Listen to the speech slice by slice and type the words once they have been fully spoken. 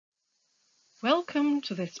Welcome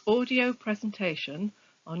to this audio presentation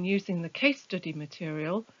on using the case study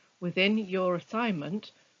material within your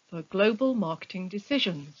assignment for Global Marketing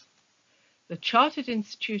Decisions. The Chartered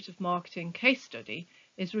Institute of Marketing case study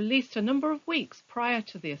is released a number of weeks prior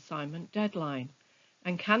to the assignment deadline,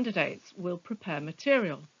 and candidates will prepare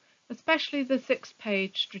material, especially the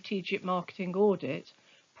 6-page strategic marketing audit,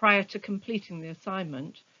 prior to completing the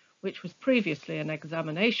assignment, which was previously an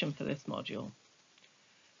examination for this module.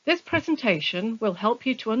 This presentation will help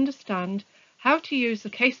you to understand how to use the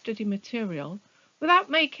case study material without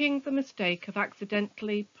making the mistake of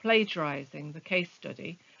accidentally plagiarizing the case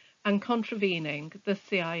study and contravening the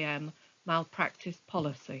CIM malpractice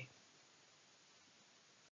policy.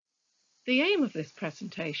 The aim of this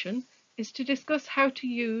presentation is to discuss how to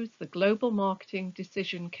use the Global Marketing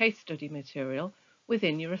Decision case study material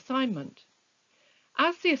within your assignment.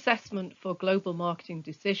 As the assessment for Global Marketing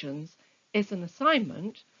Decisions is an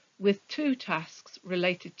assignment with 2 tasks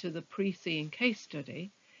related to the preceding case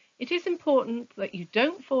study, it is important that you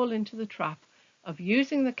don't fall into the trap of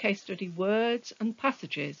using the case study words and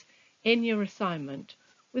passages in your assignment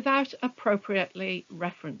without appropriately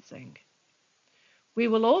referencing. We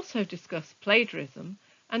will also discuss plagiarism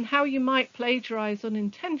and how you might plagiarize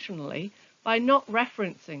unintentionally by not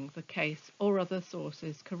referencing the case or other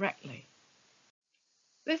sources correctly.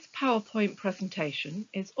 This PowerPoint presentation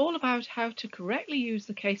is all about how to correctly use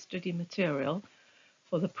the case study material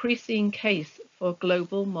for the preceding case for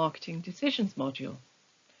Global Marketing Decisions module.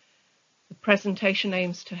 The presentation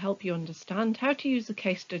aims to help you understand how to use the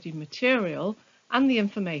case study material and the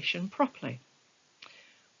information properly.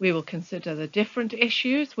 We will consider the different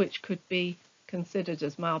issues which could be considered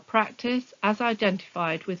as malpractice as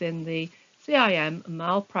identified within the CIM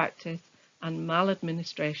malpractice and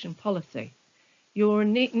maladministration policy. You will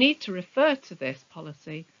need to refer to this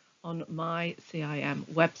policy on my CIM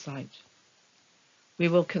website. We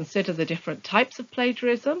will consider the different types of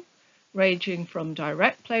plagiarism, ranging from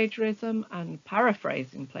direct plagiarism and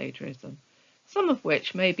paraphrasing plagiarism, some of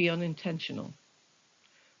which may be unintentional.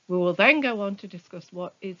 We will then go on to discuss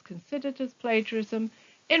what is considered as plagiarism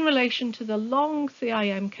in relation to the long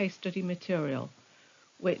CIM case study material,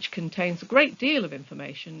 which contains a great deal of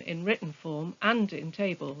information in written form and in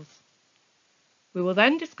tables. We will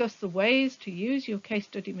then discuss the ways to use your case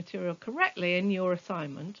study material correctly in your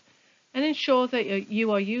assignment and ensure that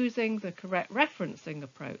you are using the correct referencing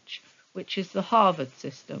approach, which is the Harvard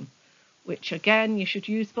system, which again you should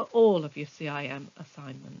use for all of your CIM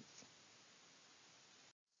assignments.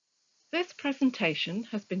 This presentation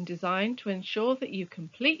has been designed to ensure that you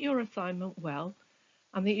complete your assignment well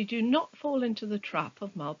and that you do not fall into the trap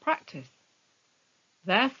of malpractice.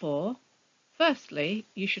 Therefore, firstly,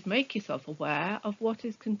 you should make yourself aware of what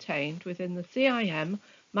is contained within the CIM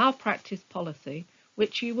malpractice policy,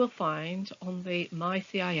 which you will find on the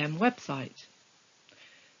MyCIM website.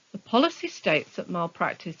 The policy states that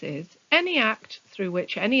malpractice is any act through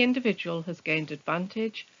which any individual has gained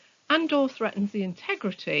advantage and/or threatens the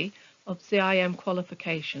integrity of CIM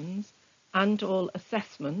qualifications and/or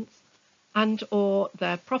assessments and/or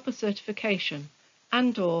their proper certification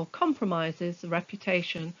and/or compromises the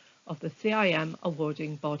reputation of the CIM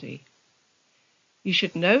awarding body. You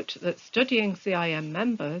should note that studying CIM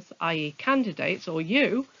members, i.e. candidates or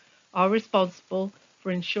you, are responsible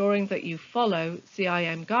for ensuring that you follow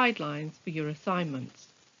CIM guidelines for your assignments.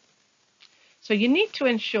 So you need to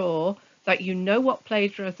ensure that you know what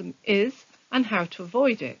plagiarism is and how to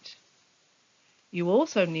avoid it. You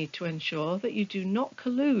also need to ensure that you do not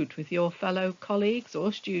collude with your fellow colleagues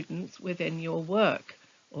or students within your work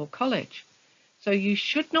or college. So you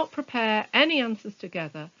should not prepare any answers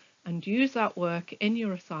together and use that work in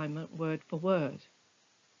your assignment word for word.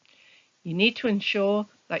 You need to ensure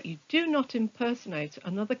that you do not impersonate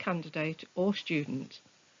another candidate or student.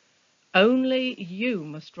 Only you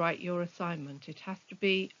must write your assignment. It has to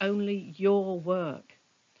be only your work.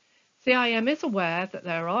 CIM is aware that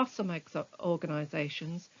there are some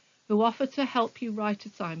organisations who offer to help you write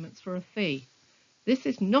assignments for a fee. This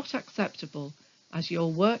is not acceptable, as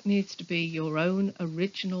your work needs to be your own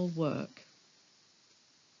original work.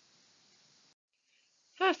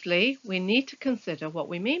 Firstly, we need to consider what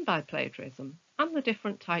we mean by plagiarism and the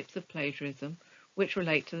different types of plagiarism which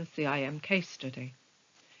relate to the CIM case study.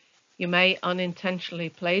 You may unintentionally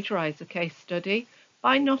plagiarize a case study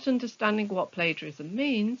by not understanding what plagiarism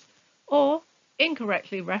means or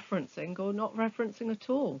incorrectly referencing or not referencing at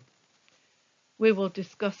all. We will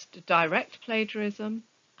discuss direct plagiarism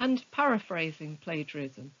and paraphrasing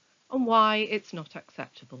plagiarism and why it's not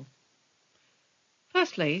acceptable.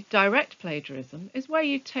 Firstly, direct plagiarism is where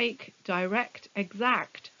you take direct,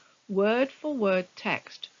 exact, word-for-word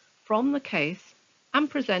text from the case and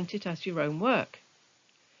present it as your own work.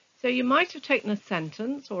 So you might have taken a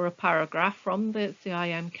sentence or a paragraph from the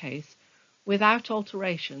CIM case without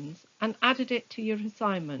alterations and added it to your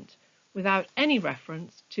assignment without any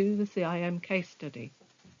reference to the CIM case study.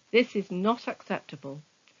 This is not acceptable.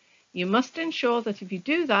 You must ensure that if you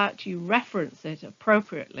do that, you reference it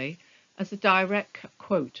appropriately as a direct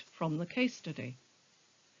quote from the case study.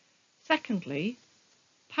 Secondly,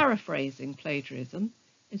 paraphrasing plagiarism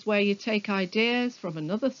is where you take ideas from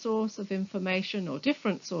another source of information or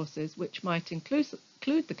different sources which might include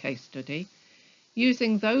the case study,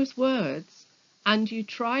 using those words, and you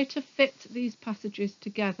try to fit these passages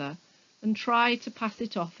together and try to pass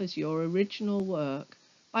it off as your original work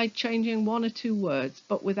by changing one or two words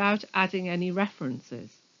but without adding any references.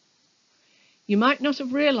 You might not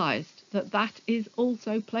have realized that that is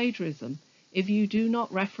also plagiarism if you do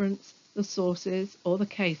not reference the sources or the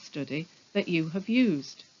case study that you have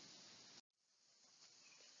used.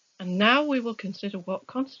 And now we will consider what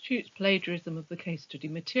constitutes plagiarism of the case study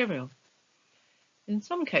material. In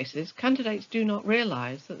some cases, candidates do not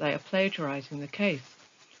realize that they are plagiarizing the case,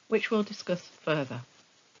 which we'll discuss further.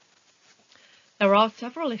 There are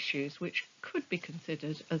several issues which could be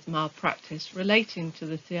considered as malpractice relating to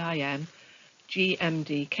the CIM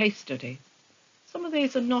GMD case study. Some of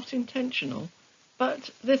these are not intentional,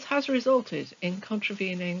 but this has resulted in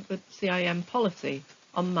contravening the CIM policy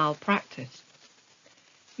on malpractice.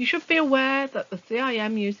 You should be aware that the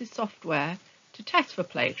CIM uses software to test for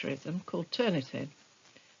plagiarism called Turnitin,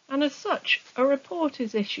 and as such, a report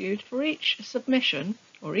is issued for each submission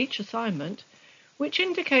or each assignment which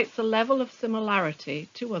indicates the level of similarity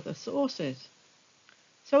to other sources.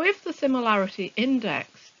 So if the similarity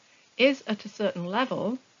index is at a certain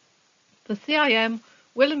level, the CIM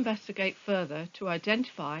will investigate further to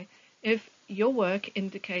identify if your work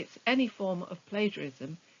indicates any form of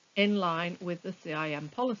plagiarism in line with the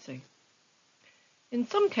CIM policy. In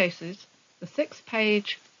some cases, the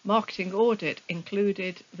 6-page marketing audit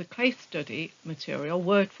included the case study material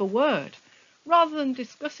word for word, rather than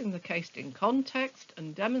discussing the case in context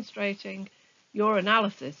and demonstrating your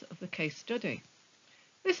analysis of the case study.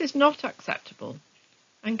 This is not acceptable,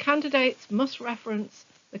 and candidates must reference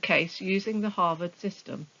the case using the Harvard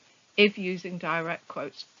system if using direct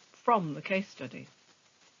quotes from the case study.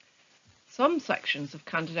 Some sections of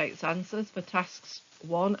candidates' answers for tasks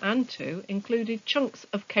 1 and 2 included chunks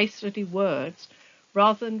of case study words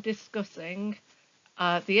rather than discussing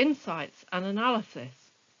the insights and analysis.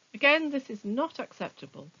 Again, this is not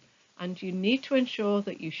acceptable, and you need to ensure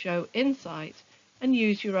that you show insight and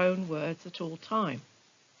use your own words at all times.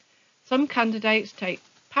 Some candidates take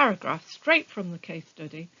paragraphs straight from the case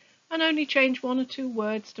study and only change 1 or 2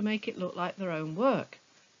 words to make it look like their own work.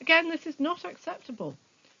 Again, this is not acceptable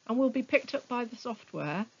and will be picked up by the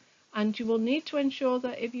software, and you will need to ensure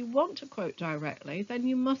that if you want to quote directly, then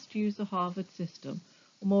you must use the Harvard system.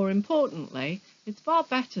 More importantly, it's far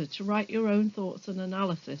better to write your own thoughts and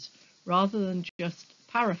analysis rather than just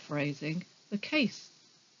paraphrasing the case.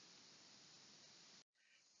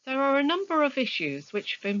 There are a number of issues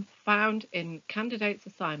which have been found in candidates'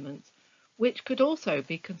 assignments which could also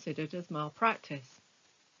be considered as malpractice.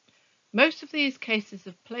 Most of these cases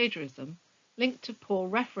of plagiarism link to poor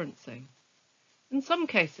referencing. In some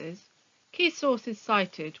cases, key sources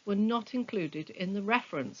cited were not included in the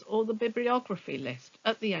reference or the bibliography list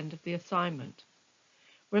at the end of the assignment.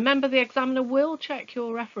 Remember, the examiner will check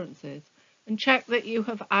your references and check that you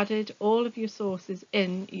have added all of your sources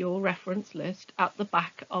in your reference list at the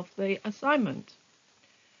back of the assignment.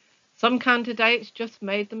 Some candidates just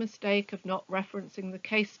made the mistake of not referencing the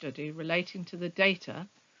case study relating to the data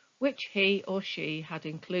which he or she had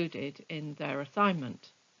included in their assignment.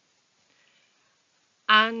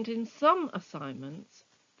 And in some assignments,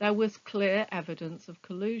 there was clear evidence of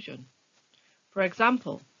collusion. For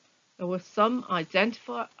example, there were some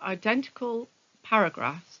identical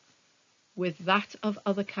paragraphs with that of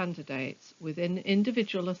other candidates within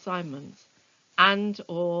individual assignments and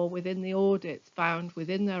or within the audits found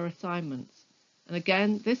within their assignments. And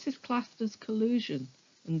again, this is classed as collusion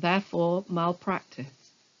and therefore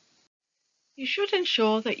malpractice. You should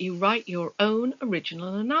ensure that you write your own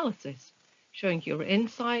original analysis, showing your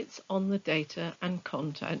insights on the data and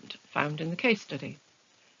content found in the case study.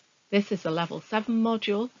 This is a Level 7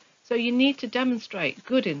 module, so you need to demonstrate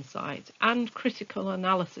good insight and critical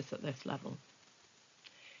analysis at this level.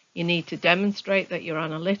 You need to demonstrate that you're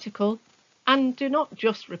analytical and do not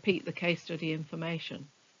just repeat the case study information.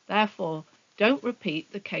 Therefore, don't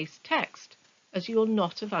repeat the case text, as you will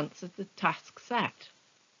not have answered the task set.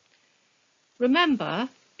 Remember,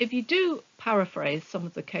 if you do paraphrase some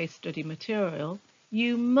of the case study material,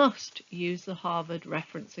 You must use the Harvard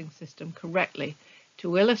referencing system correctly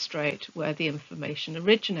to illustrate where the information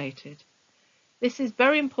originated. This is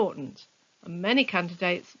very important, and many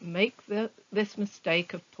candidates make this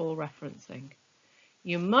mistake of poor referencing.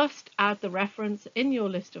 You must add the reference in your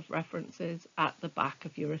list of references at the back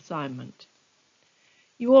of your assignment.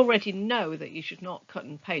 You already know that you should not cut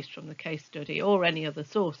and paste from the case study or any other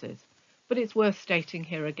sources, but it's worth stating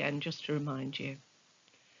here again just to remind you.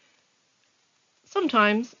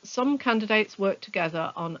 Sometimes some candidates work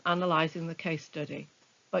together on analysing the case study,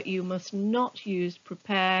 but you must not use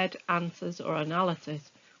prepared answers or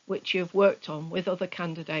analysis which you have worked on with other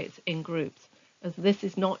candidates in groups, as this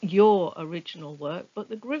is not your original work but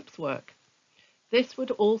the group's work. This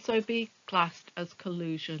would also be classed as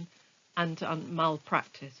collusion and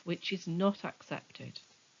malpractice, which is not accepted.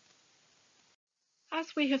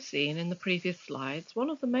 As we have seen in the previous slides, one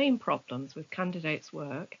of the main problems with candidates'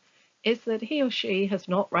 work is that he or she has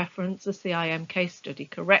not referenced the CIM case study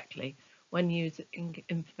correctly when using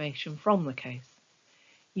information from the case.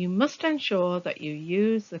 You must ensure that you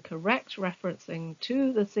use the correct referencing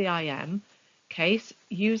to the CIM case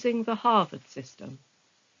using the Harvard system.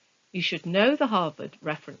 You should know the Harvard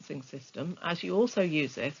referencing system, as you also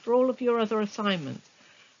use this for all of your other assignments.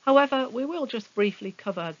 However, we will just briefly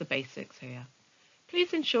cover the basics here.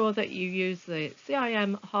 Please ensure that you use the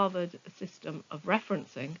CIM Harvard System of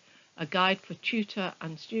Referencing, a guide for tutor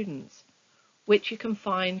and students, which you can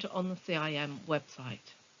find on the CIM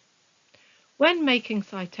website. When making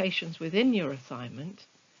citations within your assignment,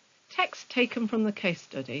 text taken from the case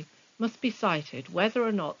study must be cited whether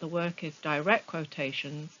or not the work is direct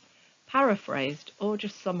quotations, paraphrased, or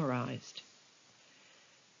just summarized.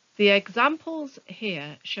 The examples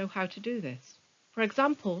here show how to do this. For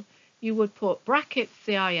example, you would put brackets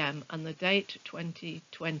CIM and the date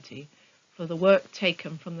 2020 for the work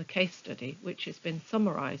taken from the case study which has been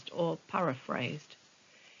summarized or paraphrased.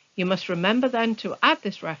 You must remember then to add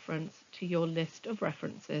this reference to your list of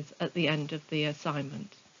references at the end of the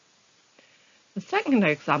assignment. The second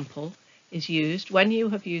example is used when you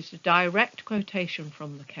have used a direct quotation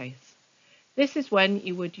from the case. This is when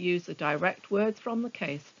you would use the direct words from the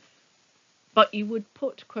case, but you would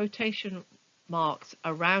put quotation marks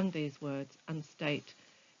around these words and state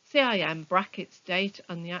CIM brackets date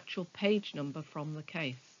and the actual page number from the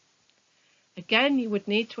case. Again, you would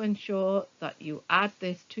need to ensure that you add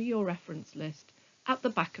this to your reference list at the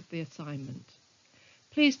back of the assignment.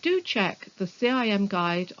 Please do check the CIM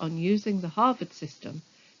guide on using the Harvard system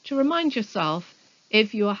to remind yourself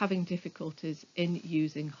if you are having difficulties in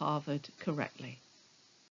using Harvard correctly.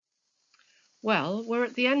 Well, we're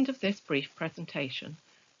at the end of this brief presentation,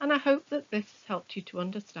 and I hope that this has helped you to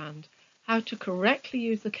understand how to correctly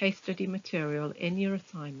use the case study material in your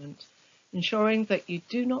assignment, ensuring that you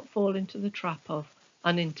do not fall into the trap of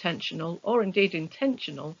unintentional or indeed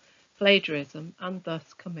intentional plagiarism and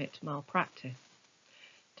thus commit malpractice.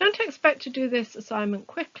 Don't expect to do this assignment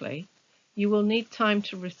quickly. You will need time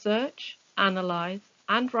to research, analyse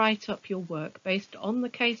and write up your work based on the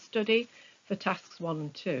case study for tasks 1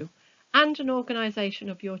 and 2 and an organisation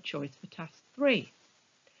of your choice for task 3.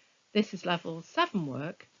 This is level 7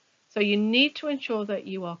 work, so you need to ensure that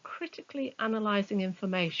you are critically analysing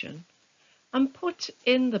information and put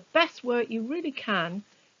in the best work you really can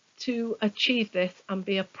to achieve this and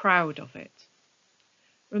be proud of it.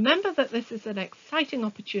 Remember that this is an exciting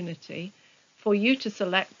opportunity for you to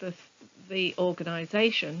select the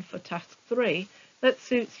organisation for task 3 that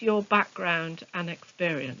suits your background and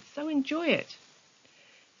experience, so enjoy it.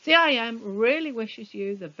 CIM really wishes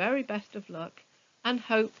you the very best of luck and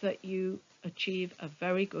hope that you achieve a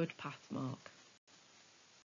very good pass mark.